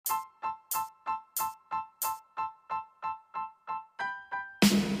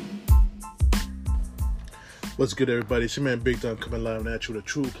What's good, everybody? It's your man Big Don coming live at you with a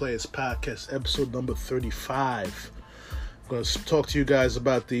True Players Podcast, episode number 35. I'm going to talk to you guys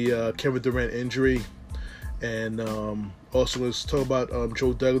about the Kevin Durant injury, and also let's talk about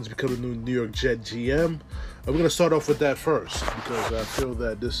Joe Douglas becoming the new New York Jet GM. We're going to start off with that first because I feel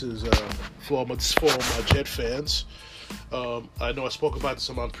that this is for all my Jet fans. I know I spoke about this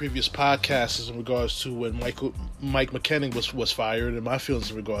on my previous podcasts in regards to when Mike McKinnon was fired and my feelings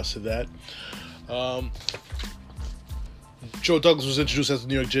in regards to that. Joe Douglas was introduced as the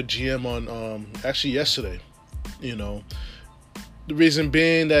New York Jet GM on actually yesterday. You know, the reason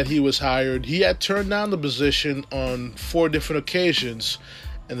being that he was hired, he had turned down the position on 4 different occasions,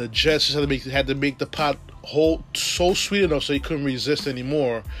 and the Jets just had to make the pot hole so sweet enough so he couldn't resist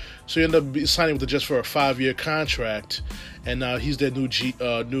anymore. So he ended up signing with the Jets for a 5-year contract, and now he's their new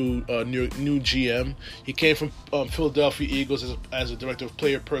GM. He came from Philadelphia Eagles as a director of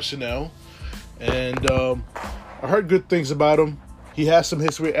player personnel, and I heard good things about him. He has some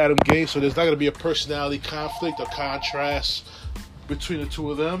history with Adam Gase, so there's not going to be a personality conflict or contrast between the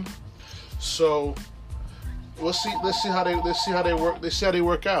two of them. So we'll see. Let's see how they work. Let's see how they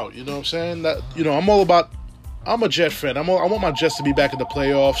work out. You know what I'm saying? I'm a Jet fan. I want my Jets to be back in the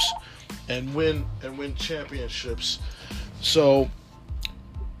playoffs and win championships. So,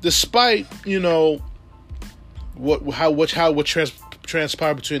 despite what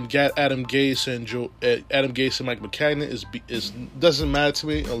transpired between Adam Gase and Mike McKinnon doesn't matter to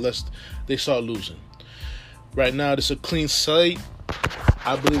me unless they start losing. Right now, this is a clean slate.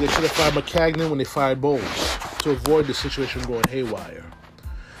 I believe they should have fired McKinnon when they fired Bowles to avoid the situation going haywire.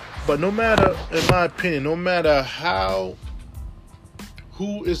 But in my opinion, no matter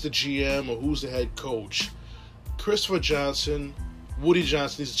who is the GM or who's the head coach, Christopher Johnson, Woody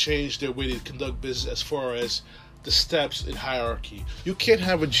Johnson needs to change their way to conduct business as far as the steps in hierarchy. You can't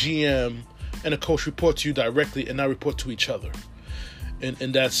have a GM and a coach report to you directly and not report to each other.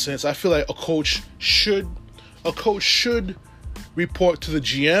 In that sense, I feel like a coach should report to the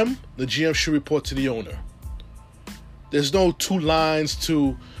GM. The GM should report to the owner. There's no two lines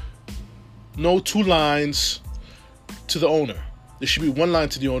to the owner. There should be one line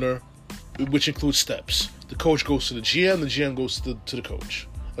to the owner, which includes steps. The coach goes to the GM. The GM goes to the coach.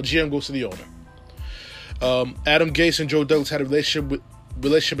 The GM goes to the owner. Adam Gase and Joe Douglas had a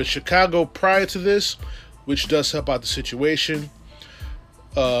relationship in Chicago prior to this, which does help out the situation.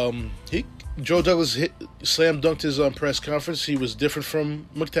 Joe Douglas slam dunked his press conference. He was different from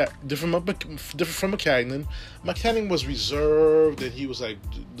McKinnon. McKinnon was reserved, and he was like,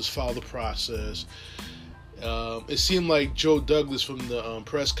 just follow the process. It seemed like Joe Douglas from the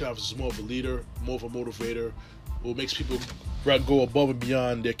press conference is more of a leader, more of a motivator, who makes people go above and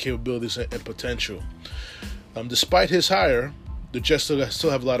beyond their capabilities and potential. Despite his hire, the Jets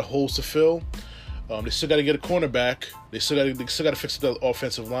still have a lot of holes to fill. They still got to get a cornerback. They still got to fix the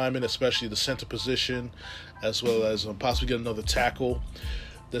offensive lineman, especially the center position, as well as possibly get another tackle.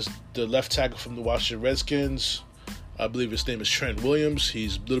 There's the left tackle from the Washington Redskins. I believe his name is Trent Williams.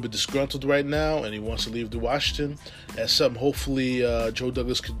 He's a little bit disgruntled right now, and he wants to leave the Washington. That's something hopefully Joe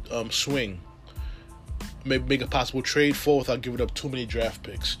Douglas could swing. Maybe make a possible trade for without giving up too many draft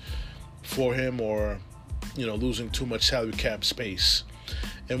picks for him, or losing too much salary cap space.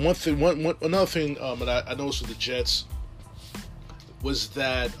 And another thing that I noticed with the Jets was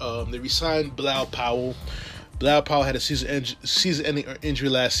that they re-signed Bilal Powell. Bilal Powell had a season-ending injury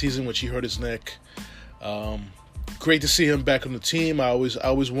last season, which he hurt his neck. Great to see him back on the team. I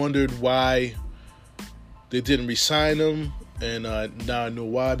always wondered why they didn't re-sign him, and now I know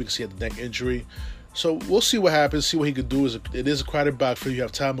why, because he had the neck injury. So we'll see what happens, see what he could do. It is a crowded backfield. You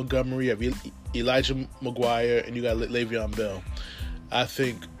have Ty Montgomery, you have Elijah McGuire, and you got Le'Veon Bell. I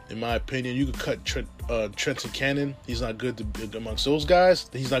think, in my opinion, you could cut Trenton Cannon. He's not good amongst those guys.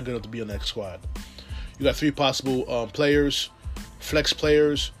 He's not good enough to be on that squad. You got 3 possible players, flex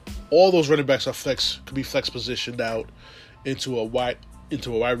players. All those running backs could be flex positioned out into a wide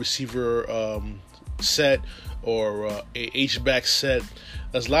receiver set or a H-back set.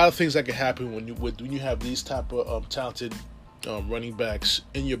 There's a lot of things that can happen when you have these type of talented running backs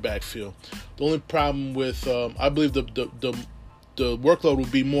in your backfield. The only problem with I believe the workload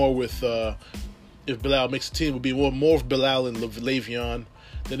would be more with if Bilal makes the team, would be more of Bilal and Le'Veon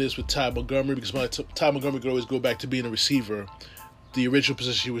than it is with Ty Montgomery, because Ty Montgomery could always go back to being a receiver, the original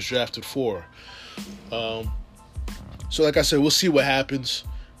position he was drafted for. So like I said, we'll see what happens,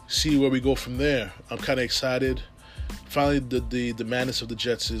 see where we go from there. I'm kind of excited. Finally, the madness of the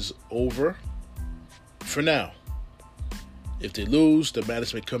Jets is over for now. If they lose, the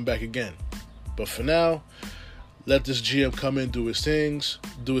madness may come back again. But for now, Let this GM come in, do his thing.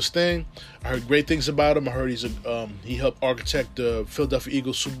 I heard great things about him. I heard he helped architect the Philadelphia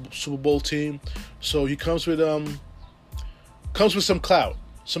Eagles Super Bowl team. So he comes with some clout,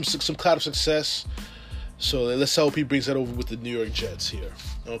 some clout of success. So let's hope he brings that over with the New York Jets here.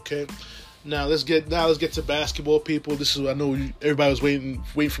 Okay. Now let's get to basketball, people. I know everybody was waiting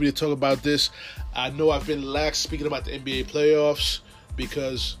for me to talk about this. I know I've been lax speaking about the NBA playoffs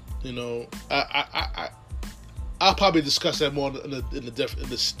because I'll probably discuss that more in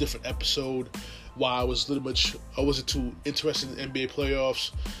this different episode. Why I wasn't too interested in NBA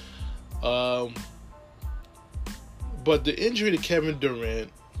playoffs. But the injury to Kevin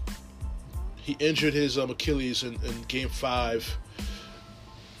Durant, he injured his Achilles in Game 5.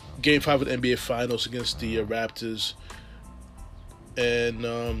 Game 5 of the NBA Finals against the Raptors.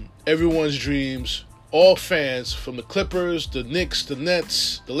 And everyone's dreams, all fans, from the Clippers, the Knicks, the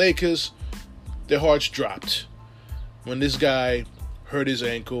Nets, the Lakers, their hearts dropped when this guy hurt his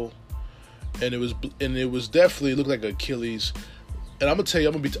ankle, and it was definitely looked like Achilles. And I'm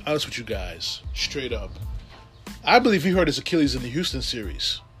gonna be honest with you guys, straight up. I believe he hurt his Achilles in the Houston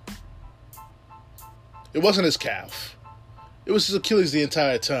series. It wasn't his calf. It was his Achilles the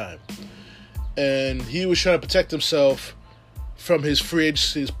entire time, and he was trying to protect himself from his free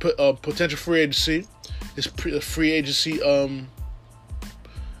agency, his potential free agency, his free agency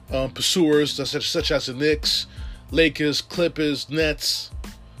pursuers such as the Knicks, Lakers, Clippers, Nets.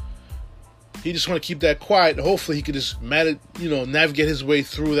 He just want to keep that quiet, and hopefully he could just navigate his way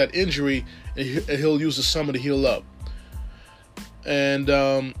through that injury, and he'll use the summer to heal up. And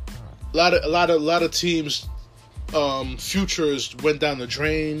a lot of teams' futures went down the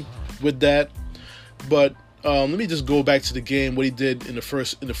drain with that. But let me just go back to the game. What he did in the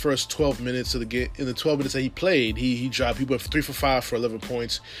first 12 minutes of the game. In the 12 minutes that he played, he dropped. He went 3 for 5 for 11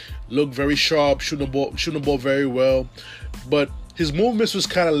 points. Looked very sharp, shooting the ball very well. But his movements was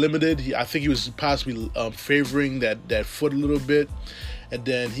kind of limited. I think he was possibly favoring that foot a little bit. And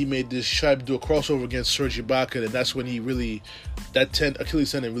then he made this try to do a crossover against Serge Ibaka, and that's when he really,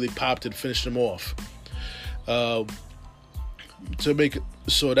 Achilles tendon really popped and finished him off. So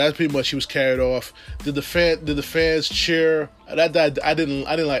that's pretty much, he was carried off. Did the fans cheer? I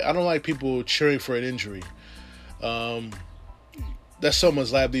don't like people cheering for an injury. That's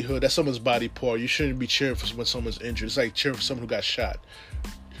someone's livelihood. That's someone's body part. You shouldn't be cheering for when someone's injured. It's like cheering for someone who got shot.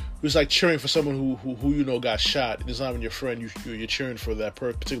 It's like cheering for someone who got shot, and it's not even your friend. You're cheering for that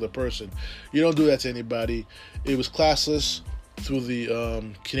particular person. You don't do that to anybody. It was classless through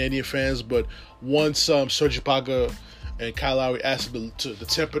the Canadian fans, but once Serge Ibaka and Kyle Lowry asked him to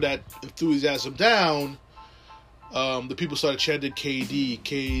temper that enthusiasm down, the people started chanting KD,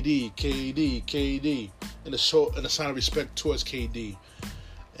 KD, KD, KD, in a sign of respect towards KD.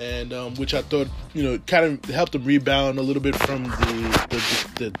 And which I thought, kind of helped him rebound a little bit from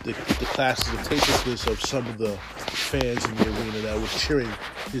the classes and tastelessness of some of the fans in the arena that was cheering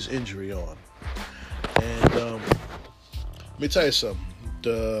his injury on. And let me tell you something.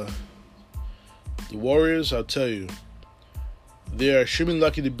 The Warriors, I'll tell you, they're extremely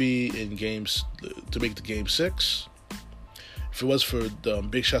lucky to be in games to make the Game 6. If it was for the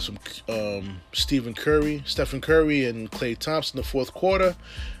big shots from Stephen Curry, and Klay Thompson in the fourth quarter,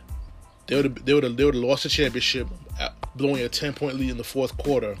 they would have lost the championship, blowing a 10-point lead in the fourth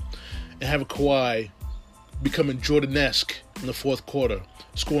quarter, and having Kawhi becoming Jordan-esque in the fourth quarter,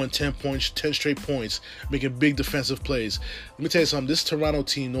 scoring 10 straight points, making big defensive plays. Let me tell you something. This Toronto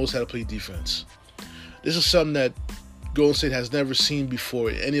team knows how to play defense. This is something that Golden State has never seen before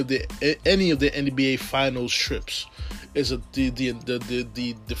in any of the NBA Finals trips. Is the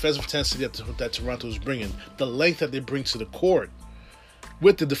defensive intensity that Toronto is bringing, the length that they bring to the court,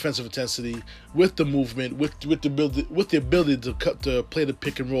 with the defensive intensity, with the movement, with the ability to play the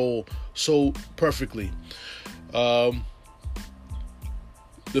pick and roll so perfectly. The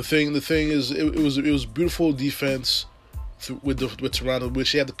thing is, it was beautiful defense with Toronto,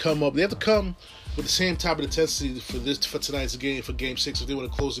 which they had to come with the same type of intensity for tonight's game, for Game 6. If they want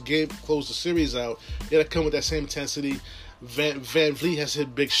to close the series out, they had to come with that same intensity. Van Vliet has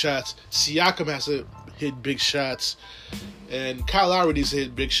hit big shots. Siakam has to hit big shots, and Kyle Lowry needs to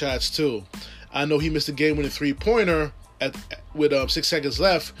hit big shots too. I know he missed a game-winning three-pointer with 6 seconds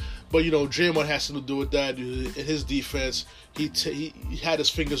left, but Draymond has something to do with that. In his defense, he had his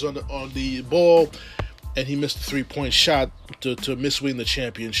fingers on the ball, and he missed a 3-point shot to miswin the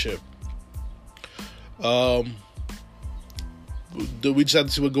championship. We just have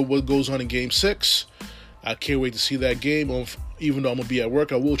to see what goes on in Game 6. I can't wait to see that game. Even though I'm going to be at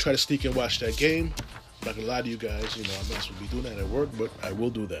work, I will try to sneak and watch that game. I'm not going to lie to you guys. I'm not supposed to be doing that at work, but I will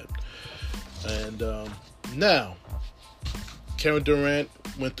do that. And now, Kevin Durant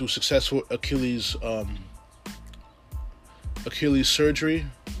went through successful Achilles surgery.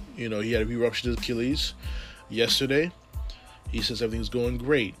 You know, he had a ruptured Achilles yesterday. He says everything's going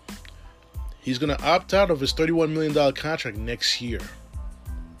great. He's going to opt out of his $31 million contract next year.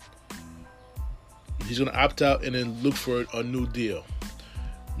 He's going to opt out and then look for a new deal.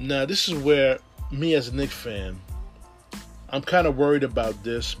 Now, this is where me as a Knicks fan, I'm kind of worried about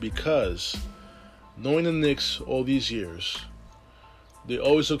this because knowing the Knicks all these years, they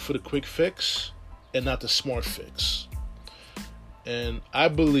always look for the quick fix and not the smart fix. And I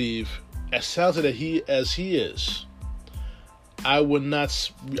believe, as talented as he is, I would not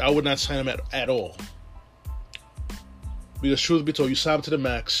sign him at all. Because truth be told, you sign him to the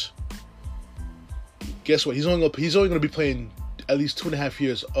max. Guess what? He's only going to be playing at least 2.5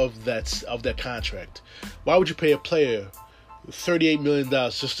 years of that contract. Why would you pay a player $38 million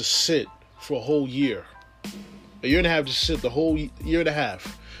just to sit for a whole year? A year and a half to sit the whole year and a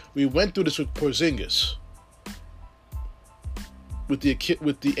half. We went through this with Porzingis. With the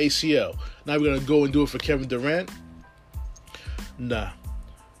ACL. Now we're going to go and do it for Kevin Durant? Nah.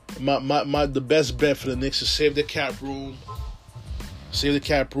 The best bet for the Knicks is save the cap room. Save the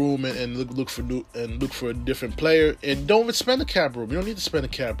cap room and look for a different player. And don't even spend the cap room. You don't need to spend the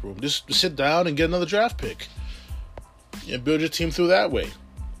cap room. Just sit down and get another draft pick. And build your team through that way.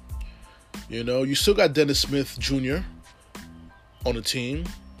 You know, you still got Dennis Smith Jr. on the team.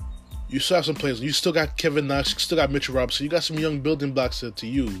 You still have some players. You still got Kevin Knox. You still got Mitchell Robinson. You got some young building blocks to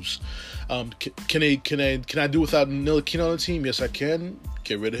use. Can I do without Ntilikina on the team? Yes, I can.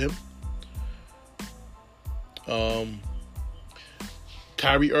 Get rid of him.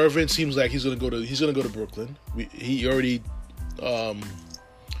 Kyrie Irving seems like he's gonna go to Brooklyn. He already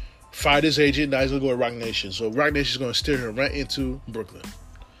fired his agent. Now he's gonna go to Rock Nation. So Rock Nation is gonna steer him right into Brooklyn.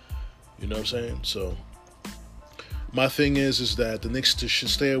 You know what I'm saying? So my thing is that the Knicks should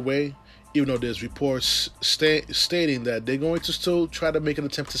stay away, even though there's reports stating that they're going to still try to make an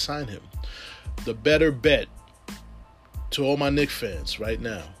attempt to sign him. The better bet to all my Knicks fans right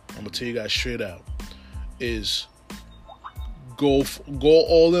now, I'm going to tell you guys straight out, is go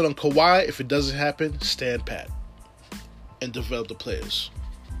all in on Kawhi. If it doesn't happen, stand pat and develop the players.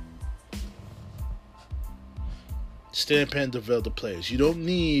 Stand pat and develop the players. You don't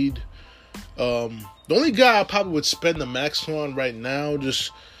need... the only guy I probably would spend the max on right now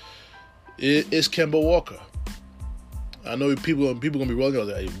is Kemba Walker. I know people gonna be rolling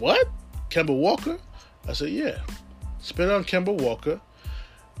like, what? Kemba Walker? I said, yeah. Spend it on Kemba Walker.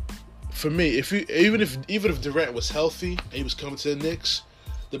 For me, even if Durant was healthy and he was coming to the Knicks,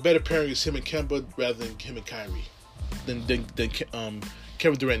 the better pairing is him and Kemba rather than him and Kyrie. Than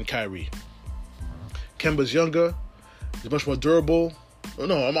Kevin Durant and Kyrie. Kemba's younger. He's much more durable. Oh,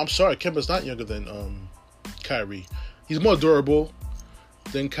 no, I'm sorry. Kemba's not younger than Kyrie. He's more durable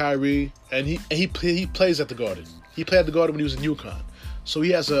than Kyrie, and he plays at the Garden. He played at the Garden when he was in UConn, so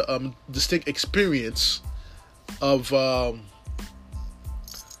he has a distinct experience of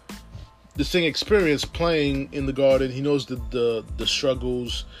playing in the Garden. He knows the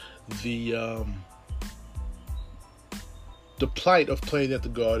struggles, the plight of playing at the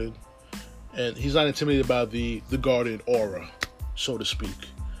Garden, and he's not intimidated by the Garden aura, so to speak.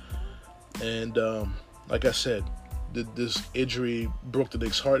 And like I said, this injury broke the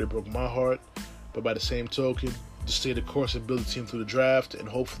Knicks' heart. It broke my heart. But by the same token, just stay the course and build a team through the draft, and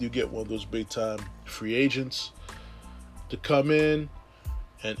hopefully you get one of those big-time free agents to come in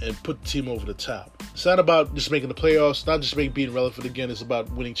and put the team over the top. It's not about just making the playoffs, not just being relevant again. It's about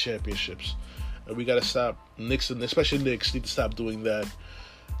winning championships. And we got to stop. Knicks, and especially Knicks, need to stop doing that.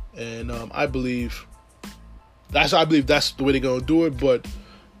 And I believe that's the way they're going to do it, but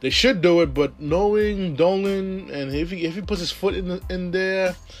they should do it. But knowing Dolan, and if he puts his foot in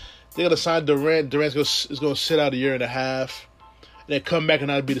there, they're going to sign Durant. Durant is going to sit out a year and a half, and then come back and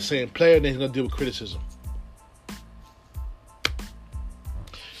not be the same player, and then he's going to deal with criticism.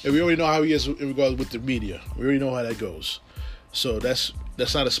 And we already know how he is in regards with the media. We already know how that goes. So that's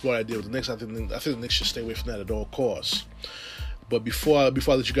not a smart idea with the Knicks. I think the Knicks should stay away from that at all costs. But before I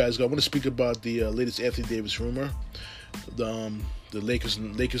let you guys go, I want to speak about the latest Anthony Davis rumor. The Lakers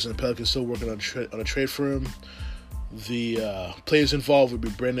and the Pelicans still working on a trade for him. The players involved would be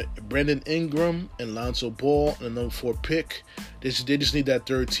Brandon Ingram and Lonzo Ball and a number 4 pick. They just need that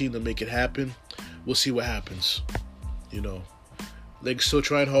third team to make it happen. We'll see what happens. You know, Lakers still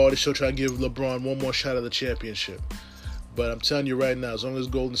trying hard. They're still trying to give LeBron one more shot at the championship. But I'm telling you right now, as long as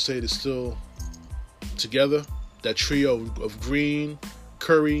Golden State is still together, that trio of Green,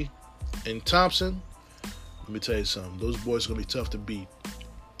 Curry, and Thompson, let me tell you something. Those boys are going to be tough to beat.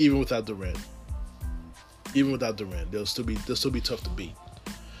 even without Durant. Even without Durant, they'll still be tough to beat.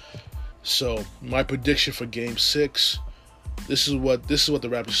 So my prediction for Game 6, this is what the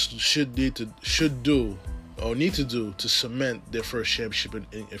Raptors should need to do to cement their first championship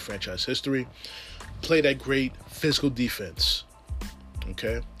in franchise history. Play that great physical defense.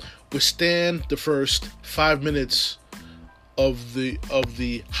 Okay, withstand the first 5 minutes of the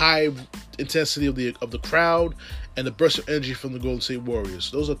high intensity of the crowd and the burst of energy from the Golden State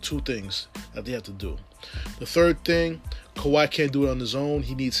Warriors. Those are two things that they have to do. The third thing, Kawhi can't do it on his own.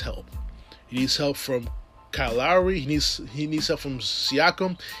 He needs help. He needs help from Kyle Lowry. He needs help from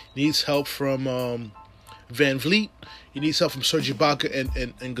Siakam. He needs help from Van Vliet. He needs help from Serge Ibaka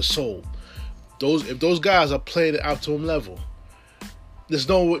and Gasol. If those guys are playing at optimum level, there's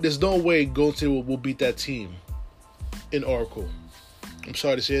no way Golden State will beat that team in Oracle. I'm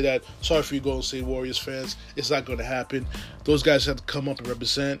sorry to say that. Sorry for you Golden State Warriors fans. It's not going to happen. Those guys have to come up and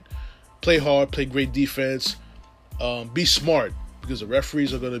represent. Play hard, play great defense. Be smart, because the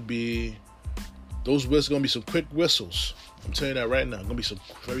referees are going to be... Those whistles are going to be some quick whistles. I'm telling you that right now. Going to be some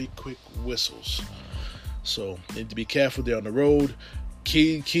very quick whistles. So, need to be careful. They're on the road.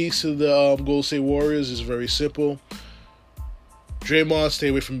 Keys to the Golden State Warriors is very simple. Draymond, stay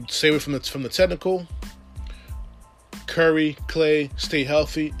away from the technical. Curry, Clay, stay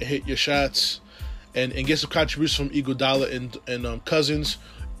healthy and hit your shots, and get some contributions from Iguodala and Cousins.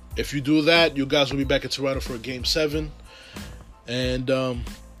 If you do that, you guys will be back in Toronto for a Game 7. And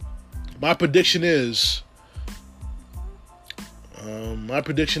my prediction is,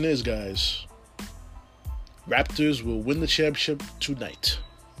 guys, Raptors will win the championship tonight.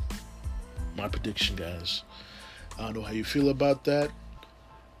 My prediction, guys. I don't know how you feel about that,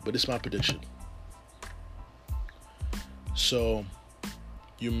 but it's my prediction. So,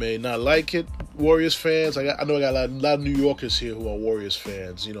 you may not like it, Warriors fans. I know I got a lot of New Yorkers here who are Warriors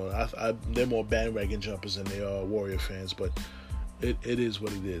fans. You know, they're more bandwagon jumpers than they are Warrior fans, but it is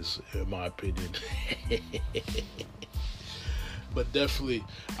what it is, in my opinion. But definitely,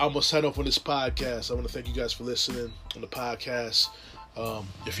 I'm going to sign off on this podcast. I want to thank you guys for listening on the podcast.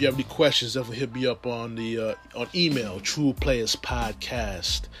 If you have any questions, definitely hit me up on email,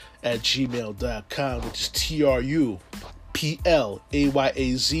 trueplayerspodcast@gmail.com, which is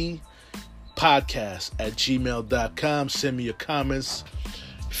TRUPLAYAZ podcast@gmail.com. Send me your comments,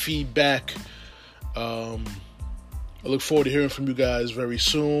 feedback. I look forward to hearing from you guys very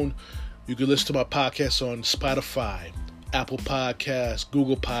soon. You can listen to my podcast on Spotify, Apple Podcasts,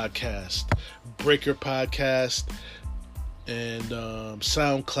 Google Podcasts, Breaker Podcast, and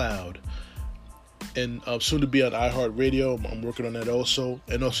SoundCloud, and soon to be on iHeartRadio. I'm working on that also.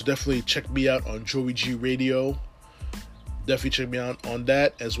 And also definitely check me out on Joey G Radio. Definitely check me out on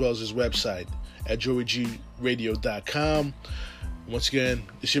that, as well as his website at joeygradio.com. Once again,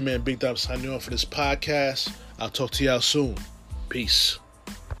 it's your man Big Dom signing off for this podcast. I'll talk to y'all soon. Peace.